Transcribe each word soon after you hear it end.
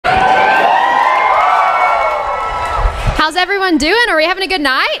everyone doing? Are we having a good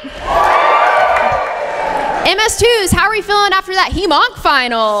night? MS2s, how are we feeling after that HEMONC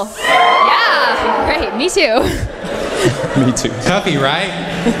final? Yeah, great, me too. Me too. Tuffy, right?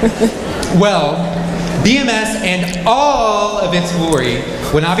 Well, BMS and all of its glory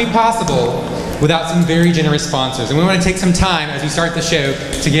would not be possible without some very generous sponsors. And we want to take some time as we start the show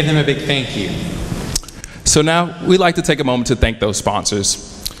to give them a big thank you. So now we'd like to take a moment to thank those sponsors.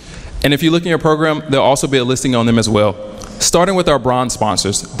 And if you look in your program, there'll also be a listing on them as well. Starting with our bronze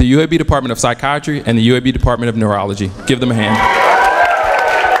sponsors, the UAB Department of Psychiatry and the UAB Department of Neurology. Give them a hand.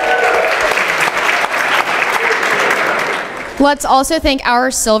 Let's also thank our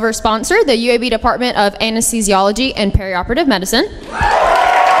silver sponsor, the UAB Department of Anesthesiology and Perioperative Medicine.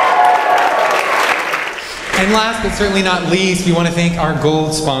 And last but certainly not least, we want to thank our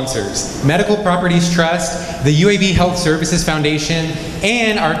gold sponsors, Medical Properties Trust, the UAB Health Services Foundation,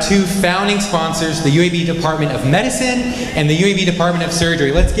 and our two founding sponsors, the UAB Department of Medicine and the UAB Department of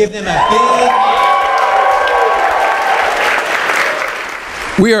Surgery. Let's give them a big...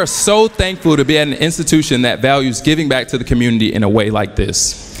 We are so thankful to be at an institution that values giving back to the community in a way like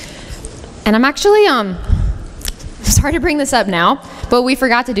this. And I'm actually, sorry to bring this up now, but we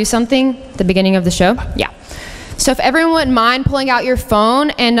forgot to do something at the beginning of the show. Yeah. So if everyone wouldn't mind pulling out your phone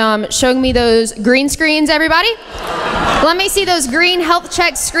and showing me those green screens, everybody. Let me see those green health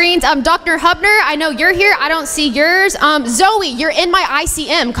check screens. Dr. Hubner, I know you're here. I don't see yours. Zoe, you're in my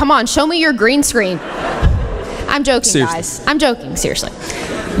ICM. Come on, show me your green screen. I'm joking, seriously. guys. I'm joking, seriously.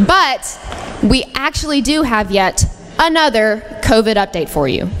 But we actually do have yet another COVID update for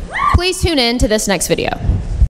you. Please tune in to this next video.